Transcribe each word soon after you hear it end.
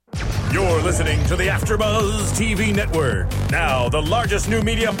You're listening to the AfterBuzz TV Network, now the largest new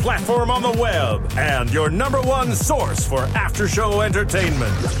media platform on the web, and your number one source for after-show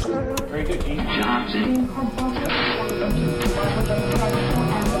entertainment. Very good, Keith Johnson. From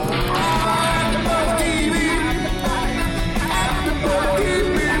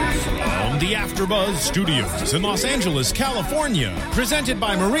the AfterBuzz Studios in Los Angeles, California, presented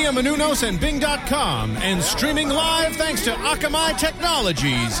by Maria Menounos and Bing.com, and streaming live thanks to Akamai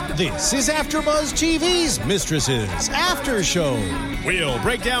Technologies. This is AfterBuzz TV's Mistresses After Show. We'll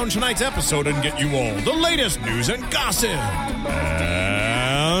break down tonight's episode and get you all the latest news and gossip.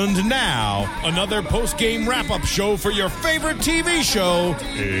 And now, another post-game wrap-up show for your favorite TV show.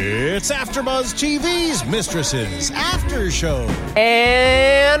 It's AfterBuzz TV's Mistresses After Show.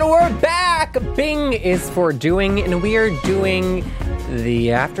 And we're back. Bing is for doing, and we are doing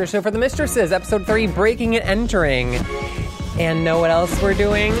the after show for the Mistresses, episode 3, Breaking and Entering. And know what else we're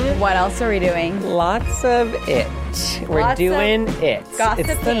doing? What else are we doing? Lots of it. We're doing it.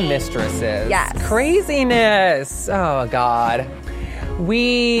 Gossiping. It's the Mistresses. Yes. Craziness. Oh, God.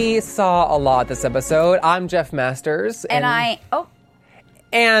 We saw a lot this episode. I'm Jeff Masters. And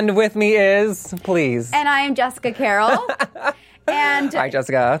with me is, please. And I am Jessica Carroll. And Hi,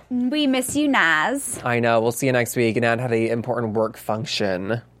 Jessica. we miss you, Naz. I know. We'll see you next week. Nat had an important work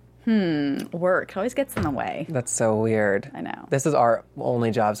function. Work always gets in the way. That's so weird. I know. This is our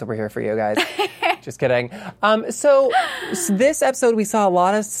only job, so we're here for you guys. Just kidding. So this episode, we saw a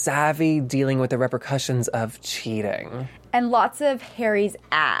lot of Savvy dealing with the repercussions of cheating. And lots of Harry's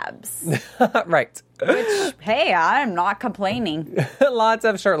abs. Right. Which, hey, I'm not complaining. Lots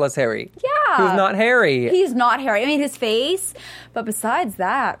of shirtless Harry. Yeah. Who's not Harry. He's not Harry. I mean, his face. But besides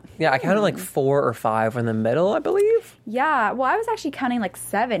that. Yeah, I counted like 4 or 5 in the middle, I believe. Yeah. Well, I was actually counting like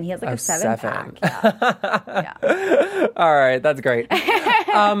 7. He has like a 7-pack. Yeah. All right, that's great.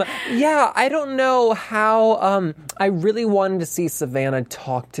 Yeah, I don't know how. I really wanted to see Savannah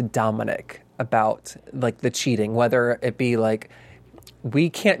talk to Dominic about like the cheating, whether it be like, we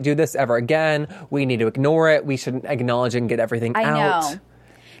can't do this ever again. We need to ignore it. We should acknowledge it and get everything out. I know.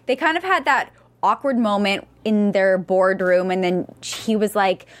 They kind of had that awkward moment in their boardroom, and then he was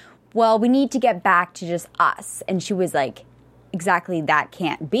like, well, we need to get back to just us. And she was like, exactly, that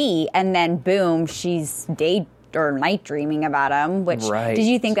can't be. And then boom, she's night dreaming about him, which, right. Did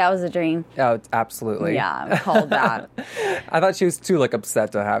you think that was a dream? Oh, absolutely. Yeah, called that. I thought she was too like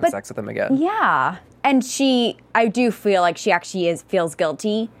upset to have sex with him again. Yeah. And I do feel like she actually feels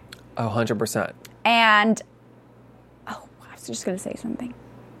guilty. Oh, 100%. And, I was just going to say something.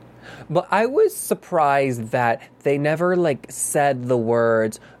 But I was surprised that they never like said the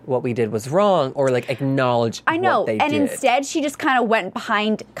words, what we did was wrong, or like acknowledged what they did. And instead she just kind of went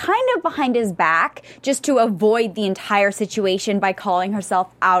behind his back just to avoid the entire situation by calling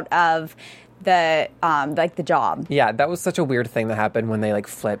herself out of the job. Yeah, that was such a weird thing that happened when they like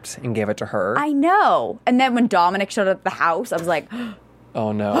flipped and gave it to her. I know. And then when Dominic showed up at the house, I was like,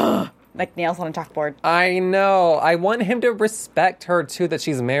 oh no. like nails on a chalkboard. I know. I want him to respect her too, that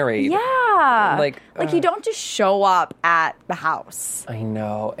she's married. Yeah. Like you don't just show up at the house. I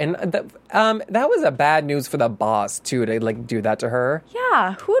know. And that was a bad news for the boss too, to like do that to her.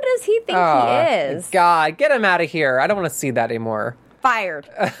 Yeah. Who does he think he is? God, get him out of here. I don't want to see that anymore. Fired.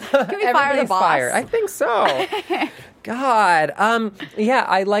 Can we fire the boss? Fired. I think so. God. Yeah,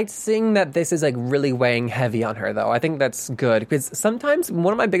 I liked seeing that this is like really weighing heavy on her, though. I think that's good, because sometimes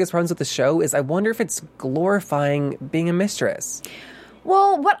one of my biggest problems with the show is I wonder if it's glorifying being a mistress.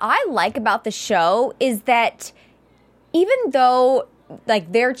 Well, what I like about the show is that even though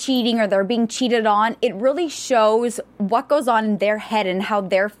like they're cheating or they're being cheated on, it really shows what goes on in their head and how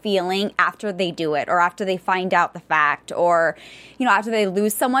they're feeling after they do it, or after they find out the fact, or, you know, after they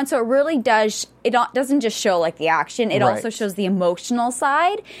lose someone. So it really does, it doesn't just show like the action, it also shows the emotional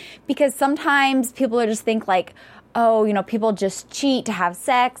side, because sometimes people just think like, oh, you know, people just cheat to have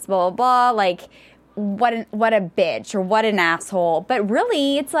sex, blah, blah, blah, like, what a bitch, or what an asshole. But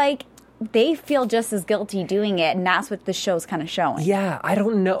really, it's like, they feel just as guilty doing it, and that's what the show's kind of showing. Yeah, I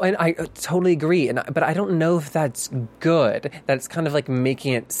don't know, and I totally agree, but I don't know if that's good, that it's kind of like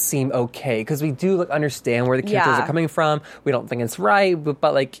making it seem okay, because we do like understand where the characters are coming from. We don't think it's right,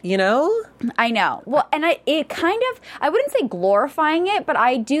 but like, you know? I know. Well, and it kind of, I wouldn't say glorifying it, but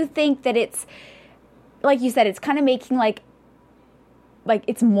I do think that it's, like you said, it's kind of making like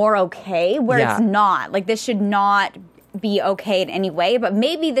it's more okay, where it's not. Like, this should not be okay in any way, but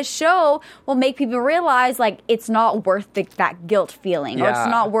maybe the show will make people realize like it's not worth that guilt feeling, or it's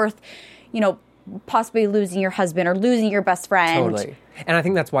not worth, you know, possibly losing your husband or losing your best friend. Totally. And I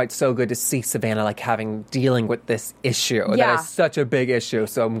think that's why it's so good to see Savannah like dealing with this issue. Yeah. That is such a big issue,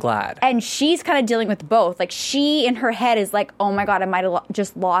 so I'm glad. And she's kind of dealing with both. Like, she in her head is like, oh my God, I might have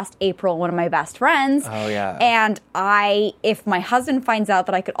just lost April, one of my best friends. Oh, yeah. And if my husband finds out,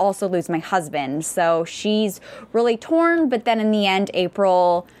 that I could also lose my husband. So she's really torn, but then in the end,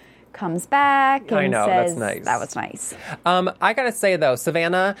 April comes back and I know, says, that's nice. that was nice. I gotta say though,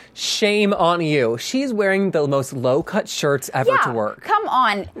 Savannah, shame on you. She's wearing the most low-cut shirts ever to work. Come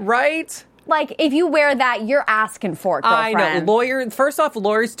on. Right? Like, if you wear that, you're asking for it, girlfriend. I know. First off,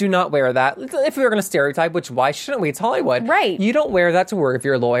 lawyers do not wear that. If we were going to stereotype, which why shouldn't we? It's Hollywood. Right. You don't wear that to work if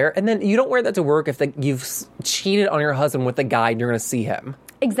you're a lawyer. And then you don't wear that to work if you've cheated on your husband with a guy and you're going to see him.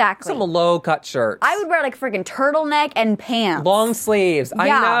 Exactly. Some low-cut shirts. I would wear like freaking turtleneck and pants. Long sleeves. Yeah. I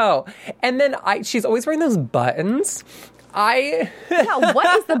know. And then she's always wearing those buttons. Yeah,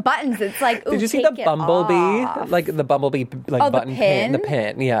 what is the buttons? It's like, ooh, Did you see take the it bumblebee? off. Like the bumblebee button pin? The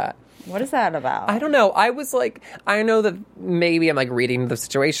pin, yeah. What is that about? I don't know. I was like, I know that maybe I'm like reading the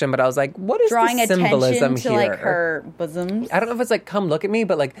situation, but I was like, what is Drawing the symbolism attention to here? like her bosoms. I don't know if it's like, come look at me,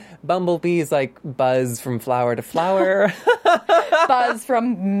 but like bumblebees like buzz from flower to flower. Buzz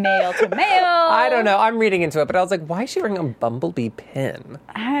from male to male. I don't know. I'm reading into it, but I was like, why is she wearing a bumblebee pin?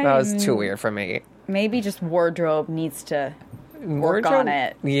 That was too weird for me. Maybe just wardrobe needs to work on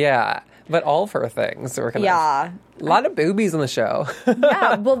it. Yeah. But all of her things were kind Yeah. of... A lot of boobies on the show.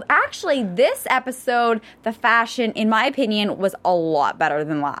 Yeah, well, actually, this episode, the fashion, in my opinion, was a lot better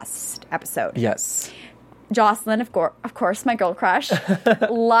than last episode. Yes. Jocelyn, of course, my girl crush,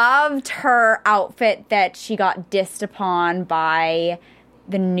 loved her outfit that she got dissed upon by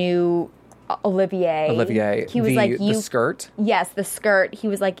the new Olivier. He was like, the skirt? Yes, the skirt. He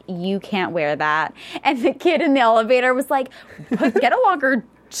was like, you can't wear that. And the kid in the elevator was like, get a longer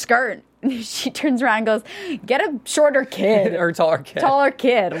skirt. She turns around and goes, get a shorter kid. Or taller kid. Taller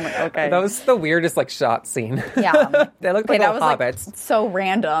kid. I'm like, okay. That was the weirdest like shot scene. Yeah. They looked Okay, like that little was hobbits. like so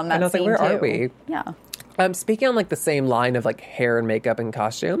random. That And I was like, scene where are too. we? Yeah. Speaking on like the same line of like hair and makeup and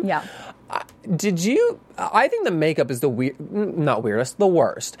costume. Yeah. I think the makeup is the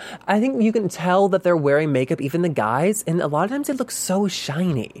worst. I think you can tell that they're wearing makeup, even the guys, and a lot of times it looks so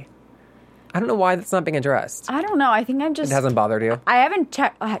shiny. I don't know why that's not being addressed. I don't know. I think I'm just... It hasn't bothered you? I haven't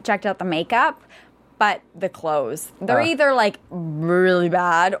checked out the makeup, but the clothes. They're either like really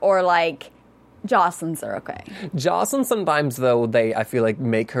bad or like Jocelyn's are okay. Jocelyn sometimes, though, I feel like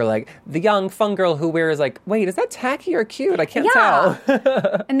make her like the young fun girl who wears like, wait, is that tacky or cute? I can't tell.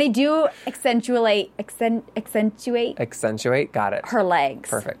 And they do accentuate, Got it. her legs.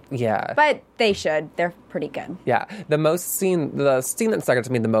 Perfect. Yeah. But they should. They're pretty good. Yeah. The scene that stuck out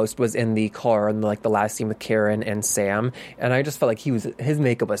to me the most was in the car in the last scene with Karen and Sam. And I just felt like his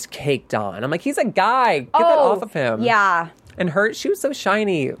makeup was caked on. I'm like, he's a guy. Get that off of him. Yeah. And she was so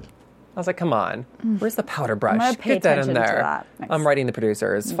shiny. I was like, come on. Where's the powder brush? I'm gonna pay Get that in attention to there. that next. I'm writing the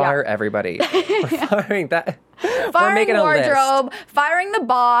producers. Fire everybody. We're firing that. We're Firing making a list. wardrobe, firing the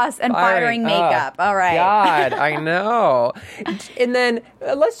boss, and firing makeup. All right. God, I know. And then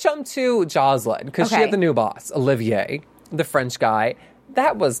let's jump to Jocelyn, because she Okay. had the new boss, Olivier, the French guy.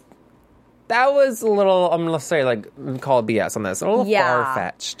 That was a little, I'm going to say, call BS on this. A little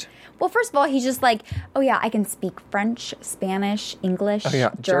far-fetched. Well, first of all, he's just like, oh yeah, I can speak French, Spanish, English, Oh,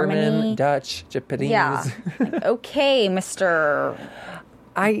 yeah. Germany. German, Dutch, Japanese. Yeah. Like, okay, Mr.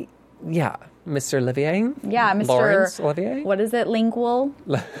 Mr. Olivier? Yeah, Mr. Laurence Olivier? What is it? Lingual?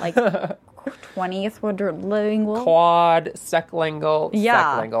 Like 20th lingual? Quad, seclingual. Yeah.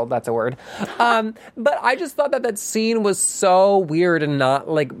 Seclingual, that's a word. But I just thought that scene was so weird and not,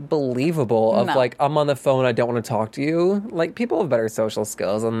 believable of, No. I'm on the phone, I don't want to talk to you. People have better social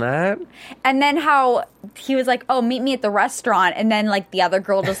skills than that. And then how he was like, oh, meet me at the restaurant. And then, the other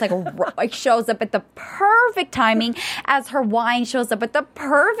girl just, shows up at the perfect timing as her wine shows up at the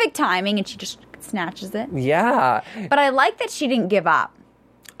perfect timing. And she just snatches it. Yeah. But I like that she didn't give up.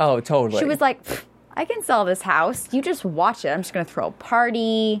 Oh, totally. She was like, I can sell this house. You just watch it. I'm just going to throw a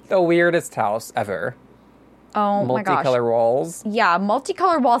party. The weirdest house ever. Oh, my gosh. Multicolor walls. Yeah,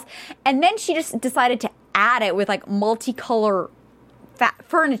 multicolor walls. And then she just decided to add it with, multicolor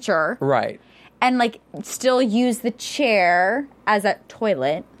furniture. Right. And, still use the chair as a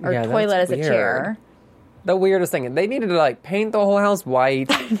toilet. Or Yeah, toilet that's as a chair. The weirdest thing. They needed to, paint the whole house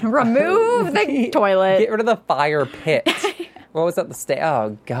white. Remove the toilet. Get rid of the fire pit. What was that?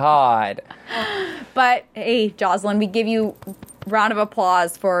 Oh, God. But, hey, Jocelyn, we give you a round of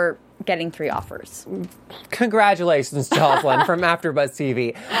applause for getting 3 offers. Congratulations, Jocelyn, from AfterBuzz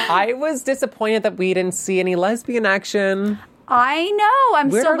TV. I was disappointed that we didn't see any lesbian action. I know. I'm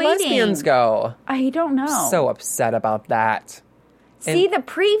Where still did waiting. lesbians go? I don't know. So upset about that. See the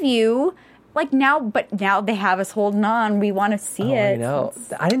preview, like but now they have us holding on. We want to see it. I know.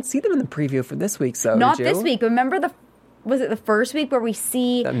 I didn't see them in the preview for this week, so Not did you? this week. Remember was it the first week where we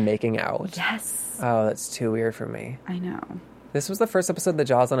see Them making out. Yes. Oh, that's too weird for me. I know. This was the first episode that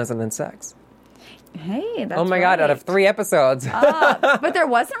Jocelyn hasn't had sex. Hey, that's Oh my God, out of 3 episodes. But there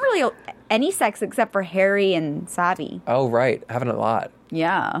wasn't really any sex except for Harry and Savvy. Oh, right. Having a lot.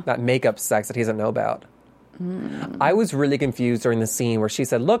 Yeah. That makeup sex that he doesn't know about. I was really confused during the scene where she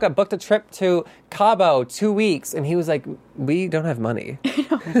said, look, I booked a trip to Cabo 2 weeks. And he was like, we don't have money.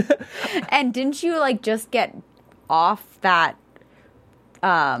 And didn't you just get off that?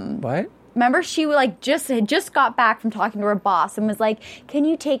 What? Remember, she had just got back from talking to her boss and was like, "Can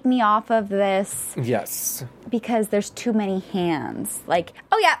you take me off of this Yes. because there's too many hands?" Like,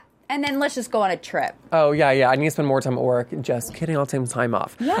 oh yeah, and then let's just go on a trip. Oh, yeah. I need to spend more time at work. Just kidding. I'll take time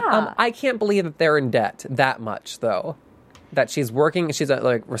off. Yeah. I can't believe that they're in debt that much, though. That she's working. She's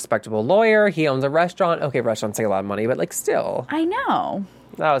a respectable lawyer. He owns a restaurant. Okay, restaurants take a lot of money, but still. I know.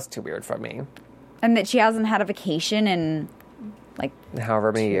 That was too weird for me. And that she hasn't had a vacation in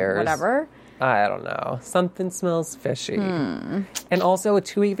However many years. whatever. I don't know. Something smells fishy. And also, a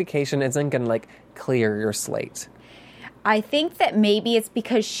 2-week vacation isn't going to, clear your slate. I think that maybe it's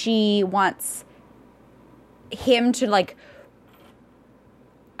because she wants him to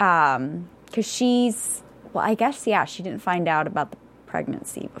because she's, I guess, yeah, she didn't find out about the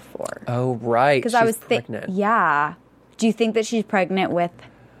pregnancy before. Oh, right. Because I was pregnant. Yeah. Do you think that she's pregnant with?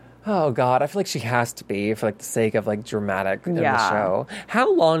 Oh, God. I feel like she has to be for, the sake of, dramatic in the Yeah. show.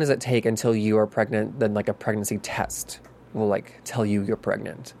 How long does it take until you are pregnant, then, a pregnancy test will, tell you you're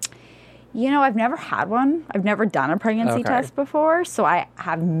pregnant? I've never had one. I've never done a pregnancy Okay. test before, so I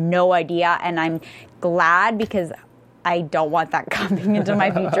have no idea. And I'm glad because I don't want that coming into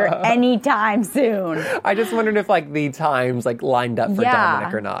my future anytime soon. I just wondered if, the times, lined up for Yeah.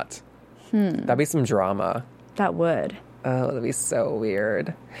 Dominic or not. That'd be some drama. That would. Oh, that'd be so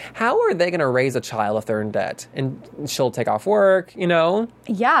weird. How are they going to raise a child if they're in debt? And she'll take off work,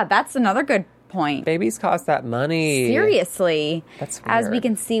 Yeah, that's another good point. Babies cost that money. Seriously. That's As we weird.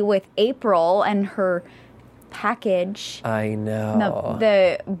 can see with April and her package. I know.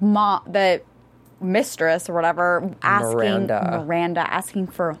 The mistress or whatever Miranda. Miranda asking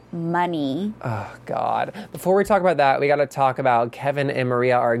for money. Oh, God. Before we talk about that, we got to talk about Kevin and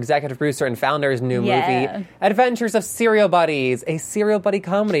Maria, our executive producer and founder's new movie, Adventures of Serial Buddies, a serial buddy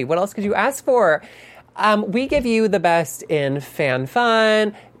comedy. What else could you ask for? We give you the best in fan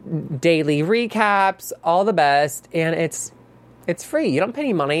fun, daily recaps, all the best, and it's free. You don't pay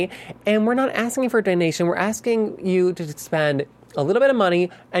any money, and we're not asking for a donation. We're asking you to spend a little bit of money,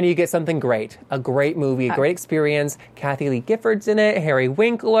 and you get something great. A great movie, a great experience. Kathy Lee Gifford's in it, Harry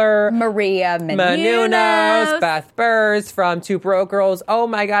Winkler, Maria Menounos. Beth Burrs from Two Broke Girls. Oh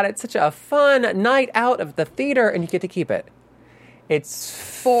my God, it's such a fun night out of the theater, and you get to keep it. It's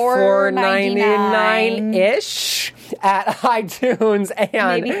 $4.99-ish at iTunes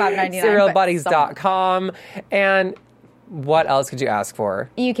and Maybe $5.99, serialbuddies.com. And what else could you ask for?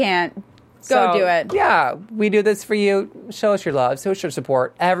 You can't. Go do it. Yeah, we do this for you. Show us your love. Show us your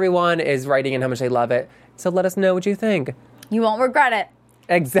support. Everyone is writing in how much they love it. So let us know what you think. You won't regret it.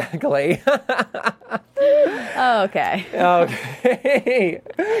 Exactly. Okay. Okay.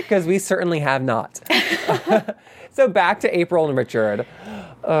 Because we certainly have not. So back to April and Richard.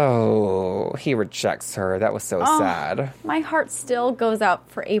 Oh, he rejects her. That was so sad. My heart still goes out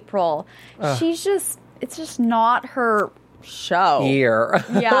for April. It's just not her show. Year.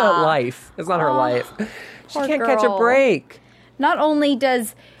 Yeah. Life. It's not her life. She poor can't catch a girl. break. Not only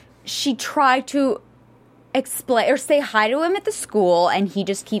does she try to explain or say hi to him at the school and he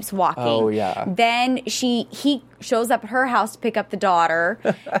just keeps walking. Oh, yeah. Then he shows up at her house to pick up the daughter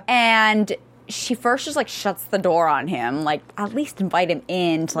and she first just shuts the door on him. At least invite him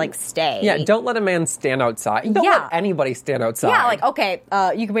in to stay. Yeah, don't let a man stand outside. Don't Yeah. let anybody stand outside. Yeah, okay,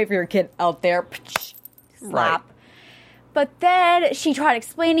 you can wait for your kid out there. Slap. Right. But then she tried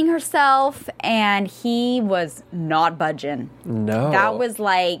explaining herself, and he was not budging. No. That was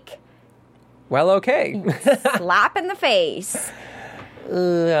well, okay. slap in the face.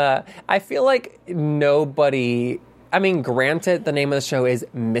 I feel like nobody... I mean, granted, the name of the show is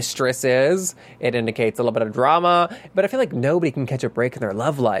Mistresses. It indicates a little bit of drama. But I feel like nobody can catch a break in their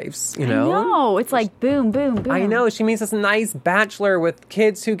love lives, you know? No, it's boom, boom, boom. I know. She meets this nice bachelor with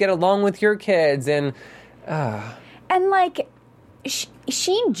kids who get along with your kids. And And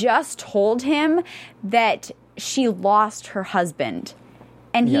she just told him that she lost her husband.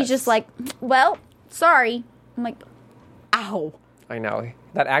 And he's Yes. just well, sorry. I'm Wow. I know.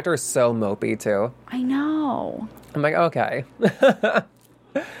 That actor is so mopey, too. I know. I'm like, okay.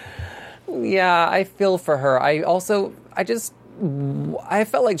 Yeah, I feel for her. I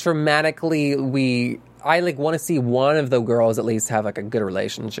felt like dramatically I like want to see one of the girls at least have like a good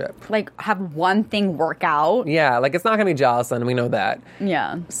relationship. Like, have one thing work out. Yeah, like it's not going to be Jocelyn. We know that.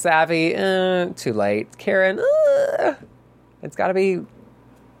 Yeah. Savvy, too late. Karen, it's got to be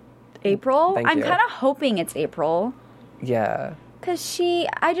April? Thank I'm you. kind of hoping it's April. Yeah. Because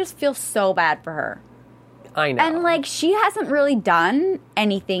I just feel so bad for her. I know. And, like, she hasn't really done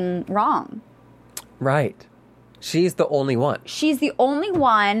anything wrong. Right. She's the only one. She's the only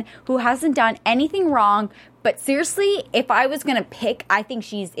one who hasn't done anything wrong. But seriously, if I was going to pick, I think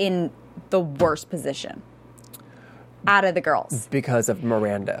she's in the worst position out of the girls. Because of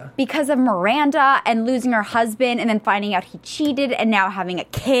Miranda. Because of Miranda and losing her husband and then finding out he cheated and now having a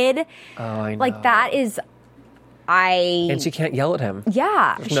kid. Oh, I know. Like, that is... And she can't yell at him.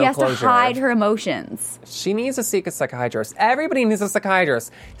 Yeah, There's she no has closure. to hide her emotions. She needs to seek a psychiatrist. Everybody needs a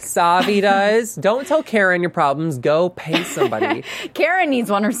psychiatrist. Savi does. Don't tell Karen your problems. Go pay somebody. Karen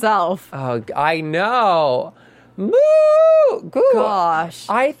needs one herself. Oh, I know. Moo! Goo. Gosh.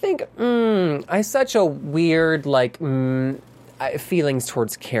 I think I such a weird feelings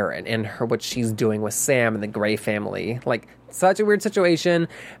towards Karen and what she's doing with Sam and the Gray family. Like, such a weird situation.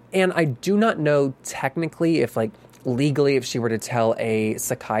 And I do not know technically if, like, legally, if she were to tell a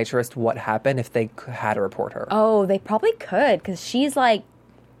psychiatrist what happened, if they had to report her. Oh, they probably could, because she's like,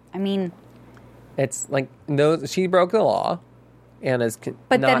 I mean... It's like, no, she broke the law and is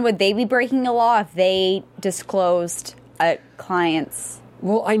But then would they be breaking the law if they disclosed a client's...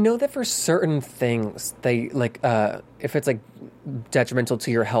 Well, I know that for certain things, they, like, if it's, like, detrimental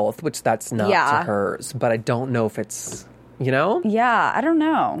to your health, which that's not to hers, but I don't know if it's... You know? Yeah, I don't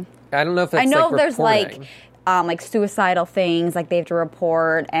know. I don't know if it's I know like there's reporting. like suicidal things like they have to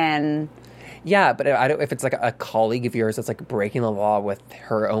report and Yeah, but I don't, if it's like a colleague of yours that's like breaking the law with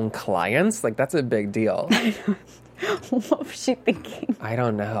her own clients, like that's a big deal. what was she thinking? I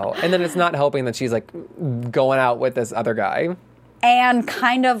don't know. And then it's not helping that she's like going out with this other guy. And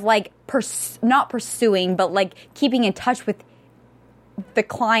kind of like not pursuing, but like keeping in touch with the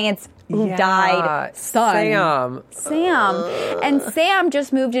client's who died son. Sam. And Sam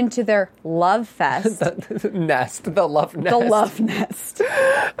just moved into their love fest. The nest. The love nest. The love nest.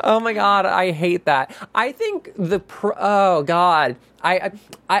 Oh my God, I hate that. I think oh God. I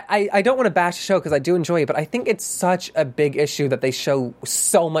don't want to bash the show because I do enjoy it, but I think it's such a big issue that they show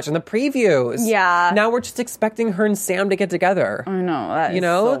so much in the previews. Yeah. Now we're just expecting her and Sam to get together. I know. That is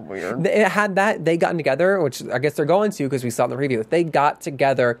so weird. It had that, they gotten together, which I guess they're going to because we saw it in the preview. If they got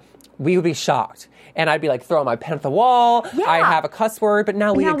together, we would be shocked. And I'd be like, throwing my pen at the wall. Yeah. I have a cuss word, but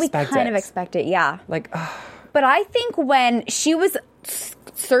now we expect it. We kind of expect it, yeah. Like, But I think when she was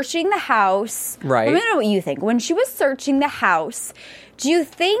searching the house... Right. Let me know what you think. When she was searching the house, do you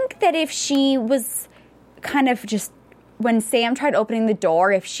think that if she was kind of just... When Sam tried opening the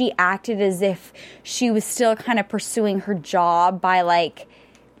door, if she acted as if she was still kind of pursuing her job by, like,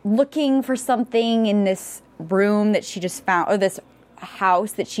 looking for something in this room that she just found... Or this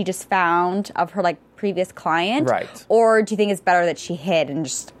house that she just found of her, like, previous client? Right. Or do you think it's better that she hid and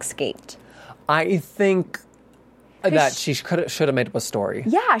just escaped? I think that she should have made up a story.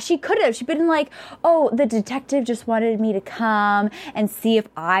 Yeah, she could have. She'd been like, oh, the detective just wanted me to come and see if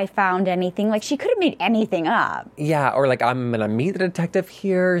I found anything. Like, she could have made anything up. Yeah, or like, I'm going to meet the detective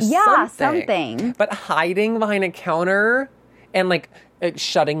here. Yeah, something. But hiding behind a counter and like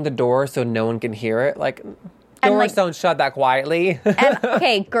shutting the door so no one can hear it, like... Doors like, don't shut that quietly. And,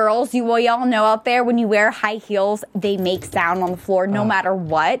 okay, girls, you all know out there, when you wear high heels, they make sound on the floor no matter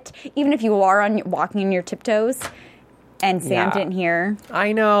what. Even if you are walking on your tiptoes. And Sam didn't hear.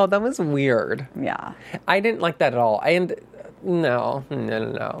 I know. That was weird. Yeah. I didn't like that at all. And no.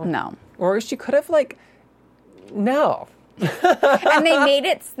 No. Or she could have, like, no. And they made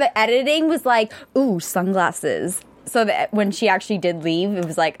it, the editing was like, ooh, sunglasses. So that when she actually did leave, it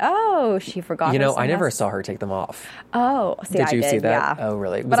was like, oh, she forgot. You know, I never saw her take them off. Oh, see, Did you see that? Yeah. Oh,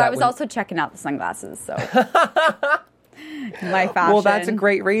 really? But I was also checking out the sunglasses, so my fashion. Well, that's a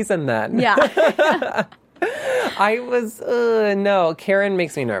great reason then. Yeah. I was no. Karen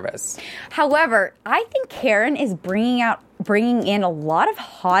makes me nervous. However, I think Karen is bringing in a lot of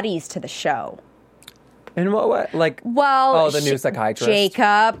hotties to the show. And what? Like, well, the new psychiatrist,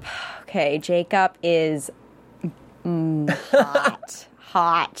 Jacob. Okay, Jacob is.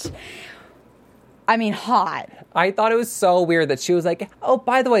 Hot. I mean, hot. I thought it was so weird that she was like, oh,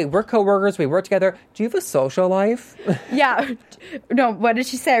 by the way, we're coworkers. We work together. Do you have a social life? Yeah. No, what did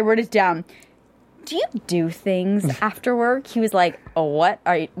she say? I wrote it down. do you do things after work? He was like, oh,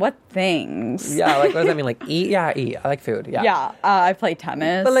 what things? Yeah, like, what does that mean? Like, eat? Yeah, eat. I like food. Yeah. Yeah, I play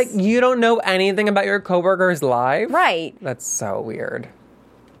tennis. But, like, you don't know anything about your coworkers' lives? Right. That's so weird.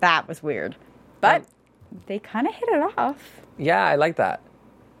 That was weird. But they kind of hit it off. Yeah, I like that.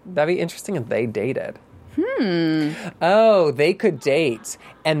 That'd be interesting if they dated. Oh, they could date.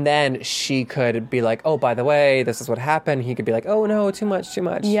 And then she could be like, oh, by the way, this is what happened. He could be like, oh, no, too much.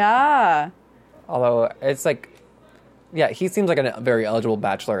 Yeah. Although, it's like, yeah, he seems like a very eligible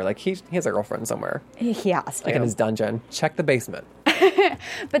bachelor. Like, he has a girlfriend somewhere. He has to. Like in his dungeon. Check the basement.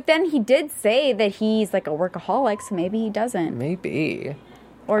 But then he did say that he's like a workaholic, so maybe he doesn't. Maybe.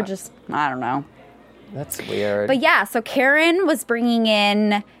 Or just, I don't know. That's weird. But yeah, so Karen was bringing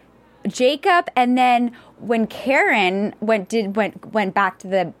in Jacob, and then when Karen went back to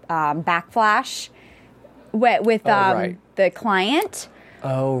the backflash with right. the client.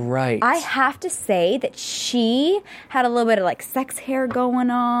 Oh, right. I have to say that she had a little bit of like sex hair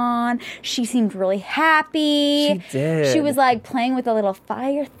going on. She seemed really happy. She did. She was like playing with a little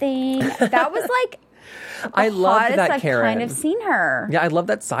fire thing. That was like I loved hottest that I've Karen. kind of seen her. Yeah, I love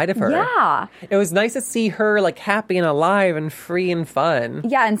that side of her. Yeah. It was nice to see her like happy and alive and free and fun.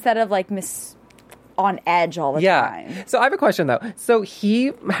 Yeah, instead of like on edge all the time. So I have a question though. So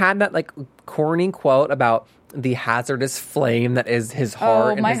he had that like corny quote about the hazardous flame that is his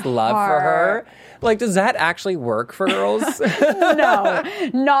heart and my his love for her. Like, does that actually work for girls? No,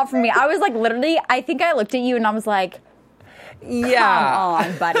 not for me. I was like, literally, I think I looked at you and I was like, yeah.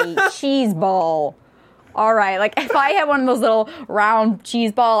 come on, buddy. Cheese ball. All right. Like, if I had one of those little round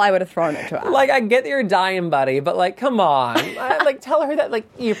cheese ball, I would have thrown it to her. Like, I get that you're dying, buddy, but like, come on. Like, tell her that like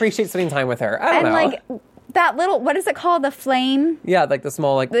you appreciate spending time with her. I don't know. Like, that little, what is it called? The flame? Yeah, like the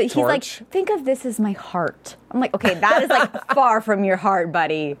small like He's torch. like, think of this as my heart. I'm like, okay, that is like far from your heart,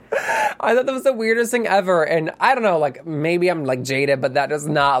 buddy. I thought that was the weirdest thing ever. And I don't know, like, maybe I'm like jaded, but that does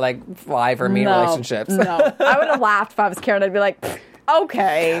not like fly for me in relationships. No, I would have laughed if I was Karen. I'd be like,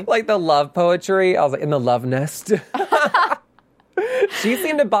 okay. Like the love poetry, I was like, in the love nest. She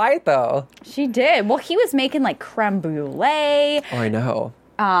seemed to buy it though. She did. Well, he was making like creme brulee. Oh, I know.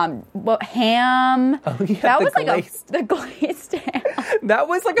 Ham. Oh, yeah, That was like the glazed ham. That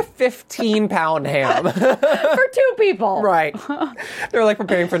was like a 15-pound ham. For two people. Right. They were like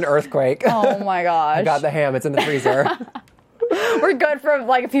preparing for an earthquake. Oh my gosh. I got the ham. It's in the freezer. We're good for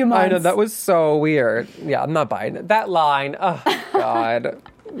like a few months. I know. That was so weird. Yeah, I'm not buying it. That line. Oh, God.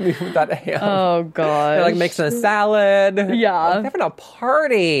 That ham. Oh, God. They're like mixing a salad. Yeah. They're having a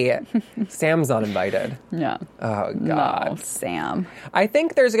party. Sam's not invited. Yeah. Oh, God. No, Sam. I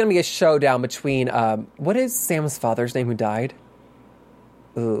think there's going to be a showdown between, what is Sam's father's name who died?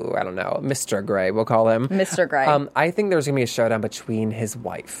 Ooh, I don't know. Mr. Gray, we'll call him. Mr. Gray. I think there's going to be a showdown between his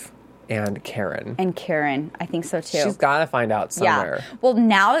wife and Karen. And Karen. I think so, too. She's got to find out somewhere. Yeah. Well,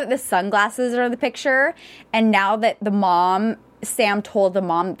 now that the sunglasses are in the picture, and now that Sam told the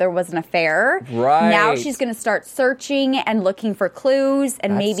mom there was an affair. Right. Now she's going to start searching and looking for clues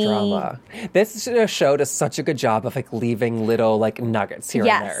and That's maybe drama. This show does such a good job of like leaving little like nuggets here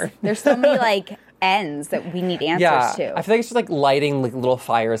and there. There's so many like ends that we need answers to. I feel like it's just like lighting like little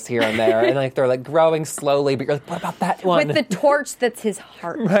fires here and there, and like they're like growing slowly. But you're like, what about that one? With the torch that's his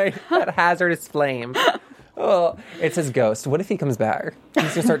heart. Right, that hazardous flame. Oh, it's his ghost. What if he comes back?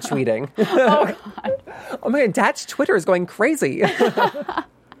 He's gonna start tweeting. Oh God! Oh my God, Dad's Twitter is going crazy.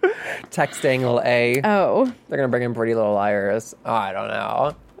 Texting little A. Oh, They're gonna bring in Pretty Little Liars. Oh, I don't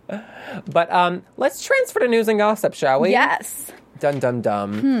know. But let's transfer to news and gossip, shall we? yes. Dum dum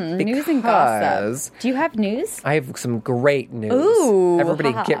dum. News and gossip. Do you have news? I have some great news. Ooh,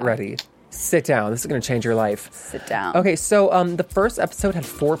 Everybody haha. get ready. Sit down. This is going to change your life. Sit down. Okay, so the first episode had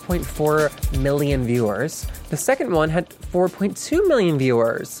 4.4 million viewers. The second one had 4.2 million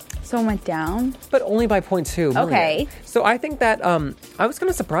viewers. So it went down. But only by 0.2 million. Okay. So I think that I was kind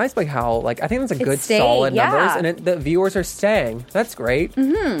of surprised by how, like, I think that's a good, stayed, solid yeah. numbers. And the viewers are staying. That's great.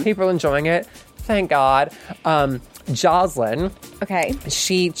 Mm-hmm. People are enjoying it. Thank God. Jocelyn, Okay.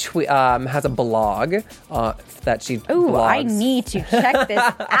 she has a blog that she Ooh, blogs. I need to check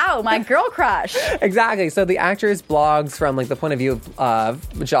this out. My girl crush. Exactly. So the actress blogs from like the point of view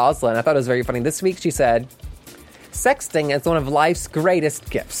of Jocelyn. I thought it was very funny. This week she said, sexting is one of life's greatest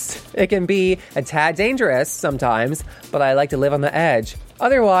gifts. It can be a tad dangerous sometimes, but I like to live on the edge.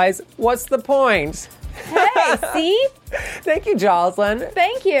 Otherwise, what's the point? Hey, Nice. See? Thank you, Jocelyn.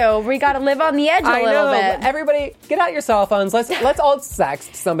 Thank you. We got to live on the edge a I little know. bit. Everybody, get out your cell phones. Let's all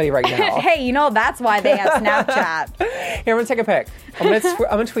sext somebody right now. Hey, you know that's why they have Snapchat. Here, I'm gonna take a pic. I'm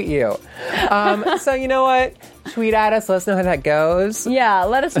gonna tweet you. So you know what? Tweet at us. Let us know how that goes. Yeah,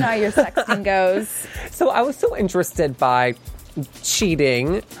 let us know how your sexting goes. So I was so interested by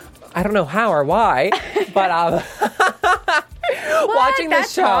cheating. I don't know how or why, but watching That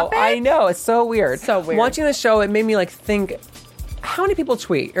this show, topic? I know it's so weird. So weird. Watching the show, it made me like think, how many people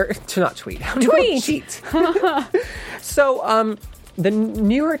tweet or to not tweet? How many people cheat? So, the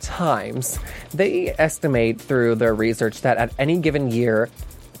New York Times, they estimate through their research that at any given year,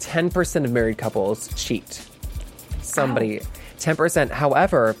 10% of married couples cheat. 10%.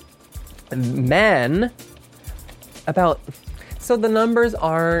 However, men, so the numbers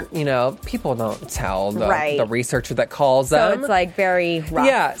aren't, people don't tell the researcher that calls them. So it's like very rough.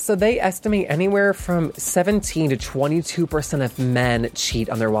 Yeah, so they estimate anywhere from 17 to 22% of men cheat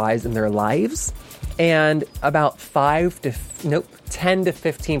on their wives in their lives. And about 10 to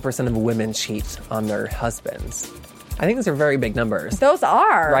 15% of women cheat on their husbands. I think those are very big numbers. Those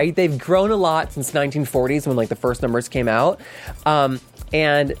are. Right? They've grown a lot since 1940s when the first numbers came out.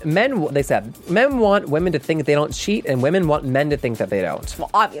 And they said, men want women to think they don't cheat and women want men to think that they don't. Well,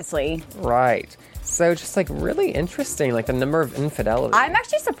 obviously. Right. So just really interesting, the number of infidelity. I'm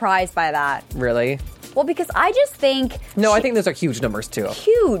actually surprised by that. Really? Well, because I just think... No, I think those are huge numbers too.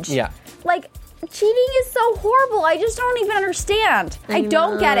 Huge. Yeah. Cheating is so horrible. I just don't even understand. I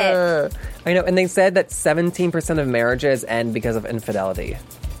don't get it. I know. And they said that 17% of marriages end because of infidelity.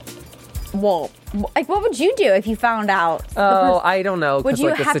 Well, what would you do if you found out? Oh, I don't know. Would you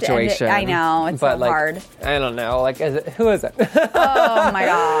the have situation. to end it? I know. It's so hard. I don't know. Who is it? Oh, my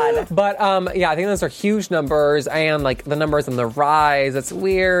God. But, I think those are huge numbers. And, the numbers on the rise. It's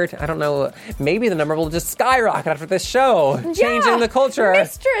weird. I don't know. Maybe the number will just skyrocket after this show. Changing the culture.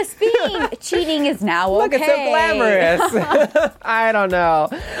 Mistress cheating is now okay. Look, it's so glamorous. I don't know.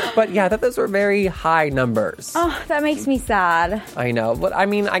 But, yeah, I thought those were very high numbers. Oh, that makes me sad. I know. But,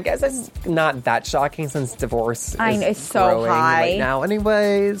 I guess it's not that shocking since divorce it's is so growing high right now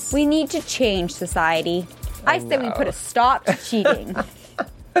anyways. We need to change society. I say we put a stop to cheating.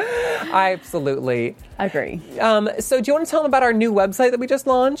 I absolutely agree. So do you want to tell them about our new website that we just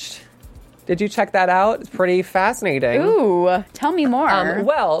launched? Did you check that out? It's pretty fascinating. Ooh, tell me more.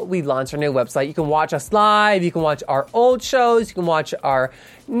 Well, we launched our new website. You can watch us live. You can watch our old shows. You can watch our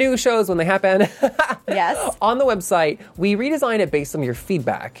new shows when they happen. Yes. On the website, we redesigned it based on your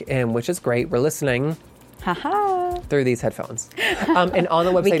feedback, which is great. We're listening. Through these headphones. And on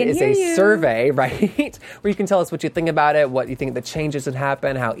the website is a survey, right? Where you can tell us what you think about it, what you think the changes would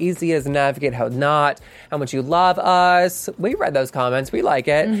happen, how easy it is to navigate, how not, how much you love us. We read those comments. We like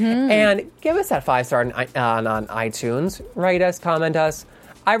it. Mm-hmm. And give us that 5-star on iTunes. Write us, comment us.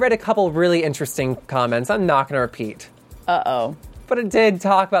 I read a couple really interesting comments. I'm not going to repeat. Uh-oh. But it did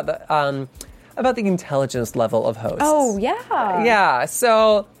talk about the intelligence level of hosts. Oh, yeah. Yeah,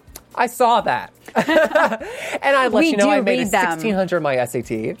 so... I saw that. And I let you know I made 1,600 on my SAT.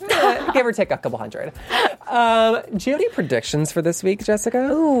 Give or take a couple hundred. Do you have any predictions for this week, Jessica?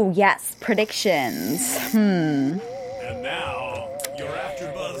 Ooh, yes. Predictions. And now, your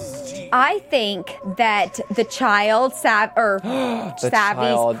AfterBuzz. I think that the child, Savvy's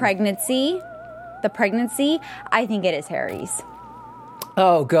pregnancy, I think it is Harry's.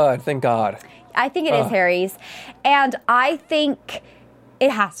 Oh, good. Thank God. I think it is Harry's. And I think... it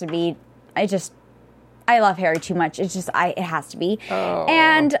has to be. I love Harry too much. It has to be. Oh.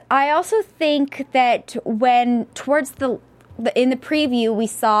 And I also think that when towards in the preview we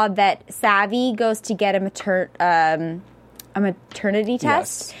saw that Savvy goes to get a maternity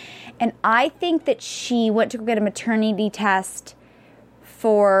test, and I think that she went to go get a maternity test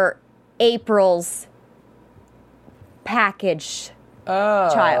for April's package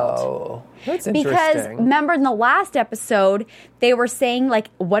child. That's interesting. Because remember in the last episode, they were saying,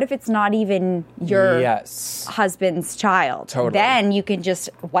 what if it's not even your husband's child? Totally. Then you can just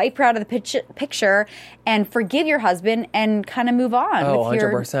wipe her out of the picture and forgive your husband and kind of move on. Oh,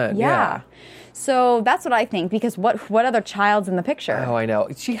 100%. Yeah. So that's what I think, because what other child's in the picture? Oh, I know.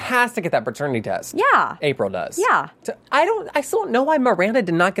 She has to get that paternity test. Yeah. April does. Yeah. So I still don't know why Miranda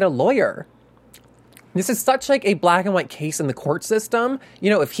did not get a lawyer. This is such a black and white case in the court system.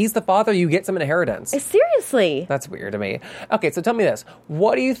 If he's the father, you get some inheritance. Seriously. That's weird to me. Okay, so tell me this.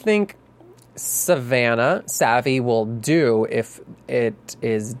 What do you think Savvy will do if it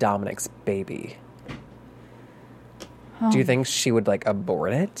is Dominic's baby? Do you think she would,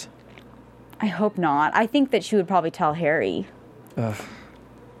 abort it? I hope not. I think that she would probably tell Harry. Ugh.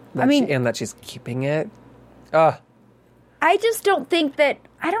 And that she's keeping it? I just don't think that,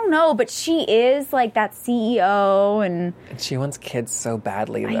 I don't know, but she is like that CEO and she wants kids so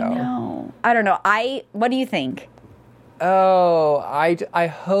badly, though. I know. I don't know. What do you think? Oh, I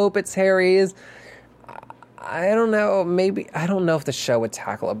hope it's Harry's. I don't know. Maybe, I don't know if the show would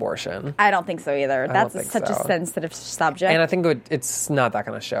tackle abortion. I don't think so either. That's such so. a sensitive subject. And I think it's not that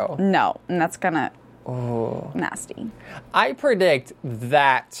kind of show. No, and that's kind of nasty. I predict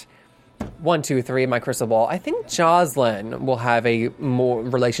that 1, 2, 3 in my crystal ball. I think Jocelyn will have a more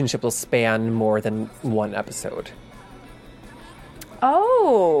relationship will span more than one episode.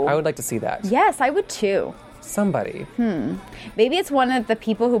 Oh, I would like to see that. Yes, I would too. Somebody. Maybe it's one of the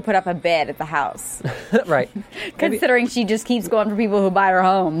people who put up a bid at the house. Right. Considering she just keeps going for people who buy her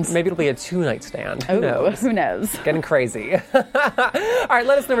homes. Maybe it'll be a 2-night stand. Who Ooh, knows? Who knows? Getting crazy. All right,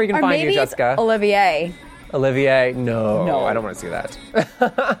 let us know where you can find you, Jessica. Olivier. Olivier? No, I don't want to see that.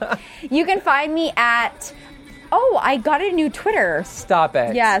 You can find me at... Oh, I got a new Twitter. Stop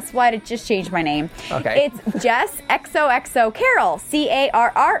it. Yes, why did just change my name? Okay. It's Jess XOXO Carroll.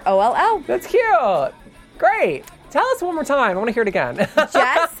 CARROLL. That's cute. Great. Tell us one more time. I want to hear it again.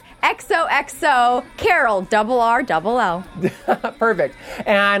 Jess XOXO Carroll. RRLL. Perfect.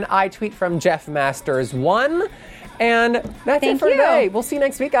 And I tweet from Jeff Masters 1. And that's it for you. today. We'll see you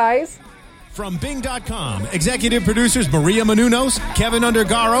next week, guys. From Bing.com, executive producers Maria Menounos, Kevin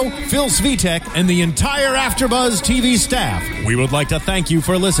Undergaro, Phil Svitek, and the entire AfterBuzz TV staff, we would like to thank you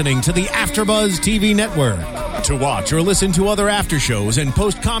for listening to the AfterBuzz TV network. To watch or listen to other after shows and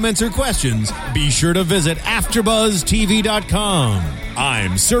post comments or questions, be sure to visit AfterBuzzTV.com.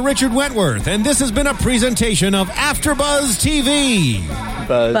 I'm Sir Richard Wentworth, and this has been a presentation of AfterBuzz TV.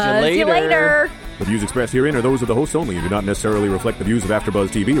 Buzz you later. The views expressed herein are those of the hosts only and do not necessarily reflect the views of AfterBuzz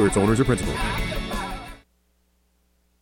TV or its owners or principals.